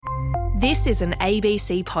This is an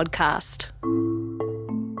ABC podcast.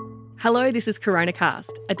 Hello, this is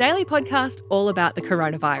CoronaCast, a daily podcast all about the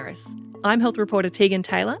coronavirus. I'm health reporter Tegan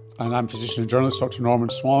Taylor. And I'm physician and journalist Dr.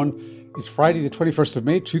 Norman Swan. It's Friday the 21st of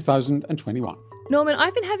May, 2021. Norman,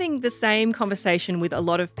 I've been having the same conversation with a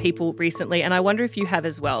lot of people recently, and I wonder if you have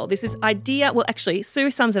as well. This is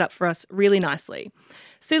Sue sums it up for us really nicely.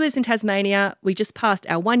 Sue lives in Tasmania. We just passed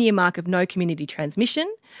our 1 year mark of no community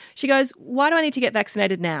transmission. She goes, why do I need to get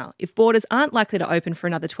vaccinated now? If borders aren't likely to open for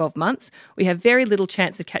another 12 months, we have very little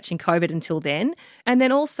chance of catching COVID until then. And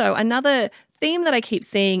then also another theme that I keep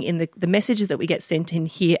seeing in the messages that we get sent in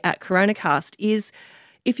here at CoronaCast is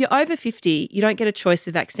if you're over 50, you don't get a choice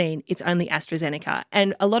of vaccine. It's only AstraZeneca.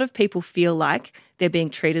 And a lot of people feel like they're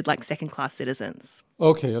being treated like second-class citizens.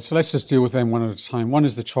 Okay, so let's just deal with them one at a time. One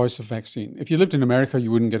is the choice of vaccine. If you lived in America, you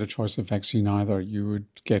wouldn't get a choice of vaccine either. You would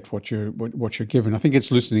get what you're given. I think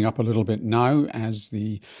it's loosening up a little bit now as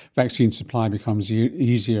the vaccine supply becomes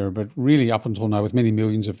easier. But really, up until now, with many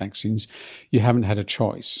millions of vaccines, you haven't had a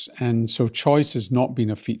choice. And so choice has not been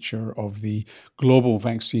a feature of the global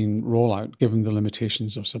vaccine rollout, given the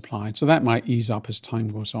limitations of supply. So that might ease up as time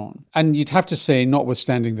goes on. And you'd have to say,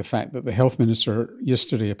 notwithstanding the fact that the health minister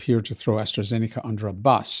yesterday appeared to throw AstraZeneca under a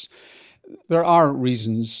bus, there are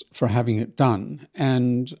reasons for having it done,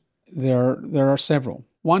 and there are several.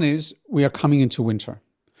 One is we are coming into winter.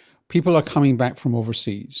 People are coming back from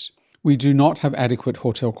overseas. We do not have adequate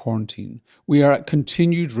hotel quarantine. We are at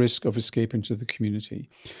continued risk of escape into the community.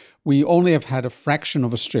 We only have had a fraction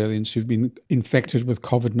of Australians who've been infected with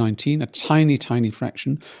COVID-19, a tiny, tiny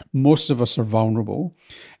fraction. Most of us are vulnerable,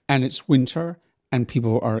 and it's winter, and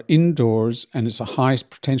people are indoors, and it's a high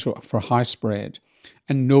potential for high spread.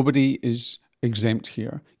 And nobody is exempt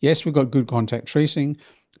here. Yes, we've got good contact tracing,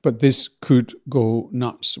 but this could go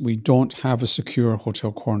nuts. We don't have a secure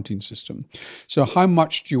hotel quarantine system. So how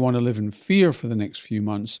much do you want to live in fear for the next few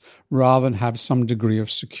months rather than have some degree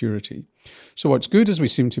of security? So what's good is we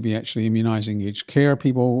seem to be actually immunizing aged care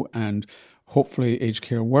people and hopefully aged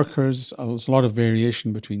care workers. There's a lot of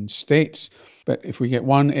variation between states, but if we get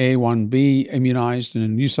 1A, 1B immunised, and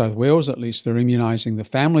in New South Wales at least, they're immunising the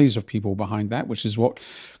families of people behind that, which is what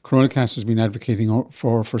CoronaCast has been advocating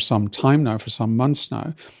for some time now, for some months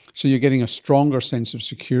now. So you're getting a stronger sense of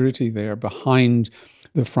security there behind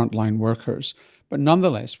the frontline workers. But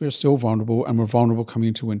nonetheless, we're still vulnerable, and we're vulnerable coming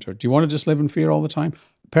into winter. Do you want to just live in fear all the time?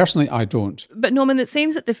 Personally, I don't. But Norman, it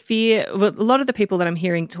seems that the fear, a lot of the people that I'm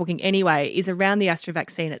hearing talking anyway, is around the Astra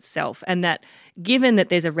vaccine itself, and that given that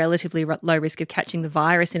there's a relatively low risk of catching the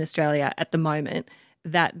virus in Australia at the moment,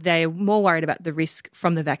 that they're more worried about the risk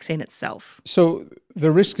from the vaccine itself. So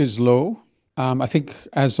the risk is low. I think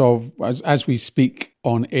as we speak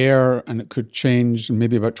on air, and it could change,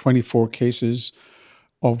 maybe about 24 cases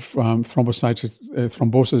of thrombosis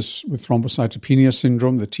with thrombocytopenia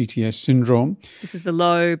syndrome, the TTS syndrome. This is the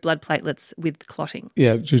low blood platelets with clotting.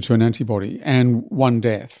 Yeah, due to an antibody. And one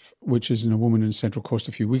death, which is in a woman in Central Coast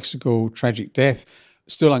a few weeks ago, tragic death.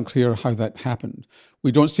 Still unclear how that happened.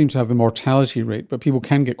 We don't seem to have the mortality rate, but people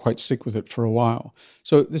can get quite sick with it for a while.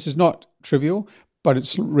 So this is not trivial, but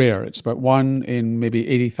it's rare. It's about 1 in maybe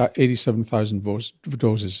 87,000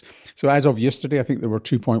 doses. So as of yesterday, I think there were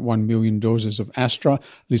 2.1 million doses of Astra. At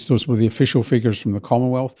least those were the official figures from the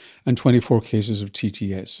Commonwealth, and 24 cases of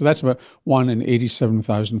TTS. So that's about 1 in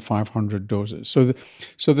 87,500 doses. So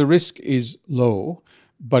the risk is low,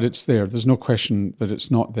 but it's there. There's no question that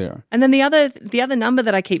it's not there. And then the other number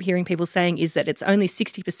that I keep hearing people saying is that it's only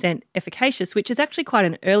 60% efficacious, which is actually quite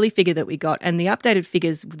an early figure that we got. And the updated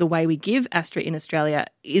figures, the way we give Astra in Australia,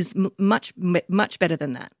 is much, much better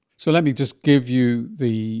than that. So let me just give you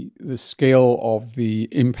the scale of the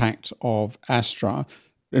impact of Astra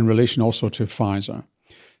in relation also to Pfizer.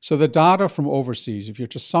 So the data from overseas, if you're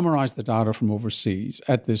to summarize the data from overseas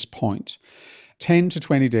at this point, 10 to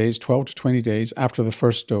 20 days, 12 to 20 days after the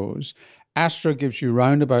first dose, Astra gives you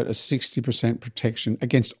round about a 60% protection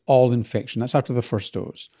against all infection. That's after the first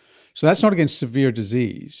dose. So that's not against severe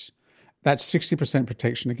disease. That's 60%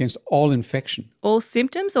 protection against all infection. All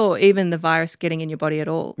symptoms, or even the virus getting in your body at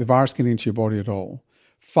all? The virus getting into your body at all.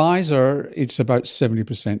 Pfizer, it's about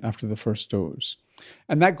 70% after the first dose.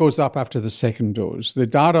 And that goes up after the second dose. The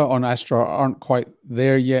data on Astra aren't quite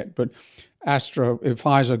there yet, but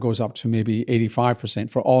Pfizer goes up to maybe 85%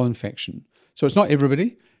 for all infection. So it's not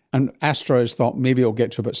everybody. And Astra is thought maybe it'll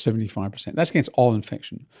get to about 75%. That's against all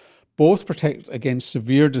infection. Both protect against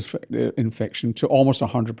severe infection to almost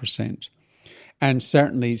 100%. And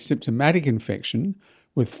certainly symptomatic infection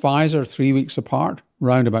with Pfizer 3 weeks apart,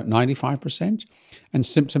 round about 95%.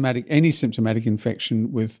 And any symptomatic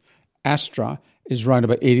infection with Astra is around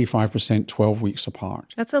about 85% 12 weeks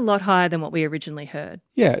apart. That's a lot higher than what we originally heard.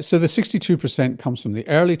 Yeah, so the 62% comes from the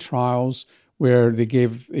early trials where they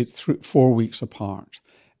gave it 4 weeks apart.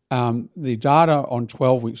 The data on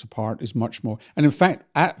 12 weeks apart is much more. And in fact,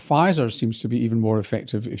 Pfizer seems to be even more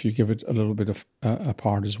effective if you give it a little bit of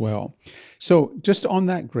apart as well. So just on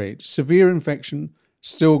that grade, severe infection,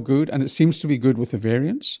 still good, and it seems to be good with the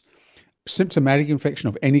variants. Symptomatic infection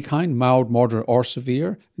of any kind, mild, moderate, or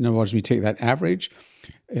severe. In other words, we take that average,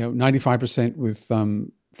 95% with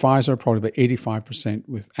Pfizer, probably about 85%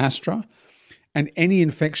 with Astra. And any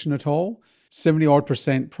infection at all,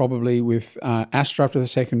 70-odd% probably with Astra after the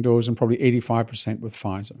second dose, and probably 85% with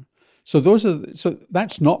Pfizer. So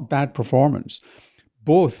that's not bad performance.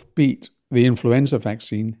 Both beat the influenza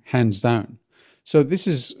vaccine hands down. So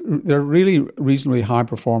they're really reasonably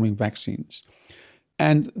high-performing vaccines.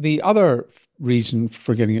 And the other reason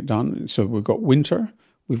for getting it done, so we've got winter,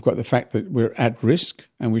 we've got the fact that we're at risk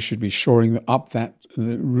and we should be shoring up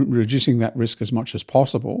reducing that risk as much as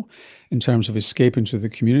possible in terms of escape into the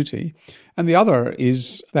community. And the other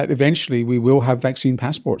is that eventually we will have vaccine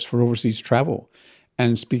passports for overseas travel.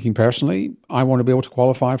 And speaking personally, I want to be able to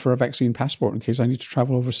qualify for a vaccine passport in case I need to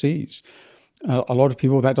travel overseas. A lot of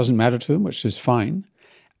people, that doesn't matter to them, which is fine.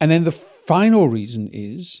 And then the final reason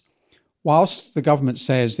is, whilst the government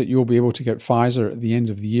says that you'll be able to get Pfizer at the end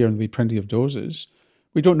of the year and there'll be plenty of doses,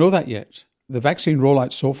 we don't know that yet. The vaccine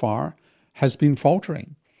rollout so far has been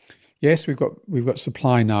faltering. Yes, we've got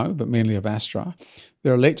supply now, but mainly of Astra.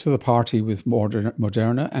 They're late to the party with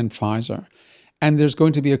Moderna and Pfizer. And there's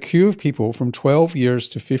going to be a queue of people from 12 years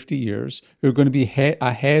to 50 years who are going to be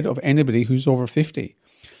ahead of anybody who's over 50.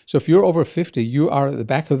 So if you're over 50, you are at the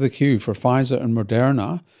back of the queue for Pfizer and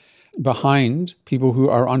Moderna, behind people who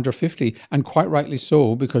are under 50, and quite rightly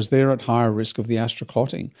so, because they're at higher risk of the Astra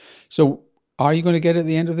clotting. So are you going to get it at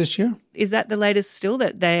the end of this year? Is that the latest still,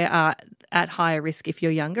 that they are at higher risk if you're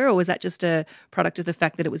younger, or was that just a product of the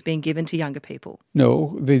fact that it was being given to younger people?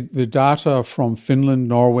 No, the data from Finland,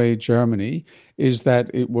 Norway, Germany is that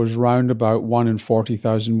it was round about 1 in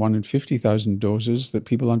 40,000, 1 in 50,000 doses that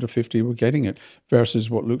people under 50 were getting it, versus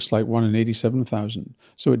what looks like 1 in 87,000.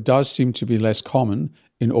 So it does seem to be less common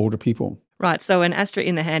in older people. Right, so an Astra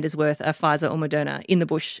in the hand is worth a Pfizer or Moderna in the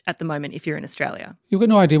bush at the moment if you're in Australia. You've got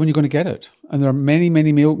no idea when you're going to get it. And there are many,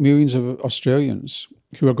 many millions of Australians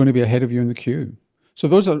who are going to be ahead of you in the queue. So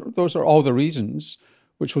those are all the reasons,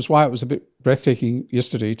 which was why it was a bit breathtaking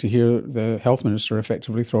yesterday to hear the health minister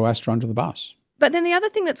effectively throw Astra under the bus. But then the other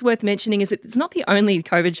thing that's worth mentioning is that it's not the only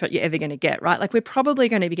COVID shot you're ever going to get, right? Like, we're probably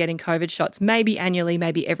going to be getting COVID shots maybe annually,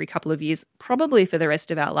 maybe every couple of years, probably for the rest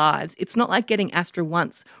of our lives. It's not like getting Astra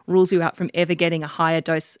once rules you out from ever getting a higher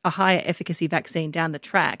efficacy vaccine down the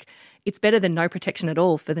track. It's better than no protection at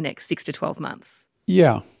all for the next 6 to 12 months.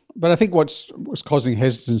 Yeah, but I think what's causing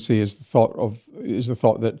hesitancy is the thought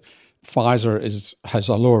that Pfizer has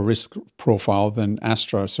a lower risk profile than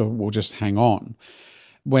Astra, so we'll just hang on.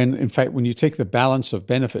 When, in fact, when you take the balance of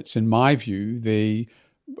benefits, in my view, they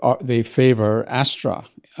favour Astra.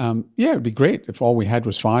 It'd be great if all we had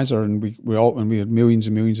was Pfizer and we had millions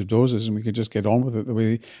and millions of doses and we could just get on with it the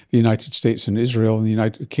way the United States and Israel and the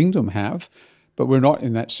United Kingdom have. But we're not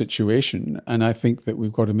in that situation, and I think that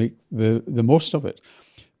we've got to make the most of it.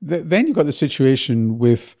 Then you've got the situation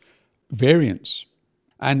with variants.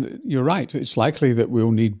 And you're right, it's likely that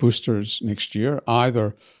we'll need boosters next year,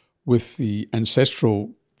 either with the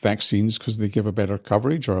ancestral vaccines because they give a better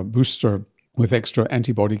coverage, or a booster with extra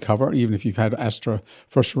antibody cover, even if you've had Astra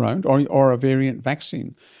first round, or a variant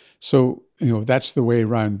vaccine. So, that's the way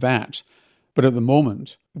around that. But at the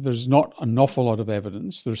moment, there's not an awful lot of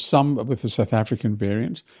evidence. There's some with the South African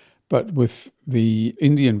variant, but with the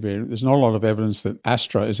Indian variant, there's not a lot of evidence that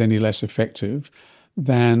Astra is any less effective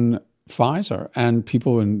than Pfizer. And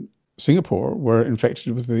people in Singapore were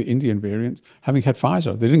infected with the Indian variant, having had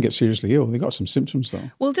Pfizer. They didn't get seriously ill. They got some symptoms, though.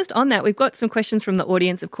 Well, just on that, we've got some questions from the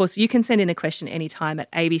audience. Of course, you can send in a question anytime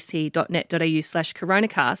at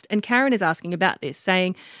abc.net.au/coronacast. And Karen is asking about this,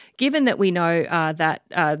 saying, given that we know that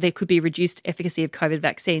there could be reduced efficacy of COVID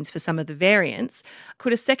vaccines for some of the variants,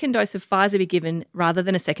 could a second dose of Pfizer be given rather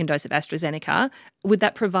than a second dose of AstraZeneca? Would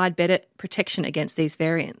that provide better protection against these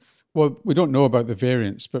variants? Well, we don't know about the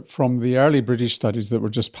variants, but from the early British studies that were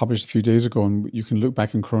just published a few days ago, and you can look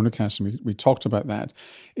back in Coronacast, and we talked about that,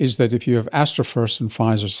 is that if you have Astra first and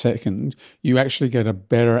Pfizer second, you actually get a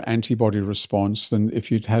better antibody response than if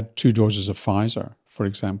you'd had 2 doses of Pfizer, for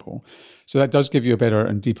example. So that does give you a better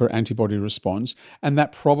and deeper antibody response, and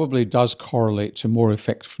that probably does correlate to more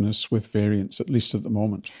effectiveness with variants, at least at the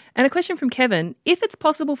moment. And a question from Kevin, if it's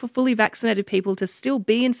possible for fully vaccinated people to still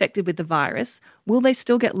be infected with the virus, will they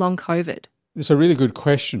still get long COVID? It's a really good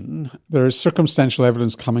question. There is circumstantial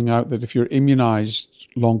evidence coming out that if you're immunized,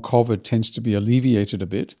 long COVID tends to be alleviated a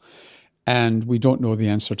bit. And we don't know the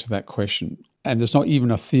answer to that question. And there's not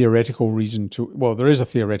even a theoretical reason there is a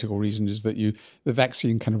theoretical reason, is that the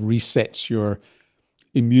vaccine kind of resets your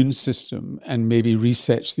immune system and maybe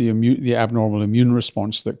resets the abnormal immune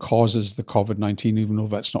response that causes the COVID-19, even though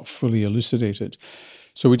that's not fully elucidated.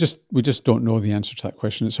 So we just don't know the answer to that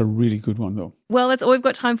question. It's a really good one, though. Well, that's all we've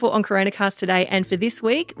got time for on CoronaCast today. And for this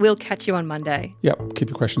week, we'll catch you on Monday. Yep. Keep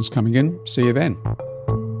your questions coming in. See you then.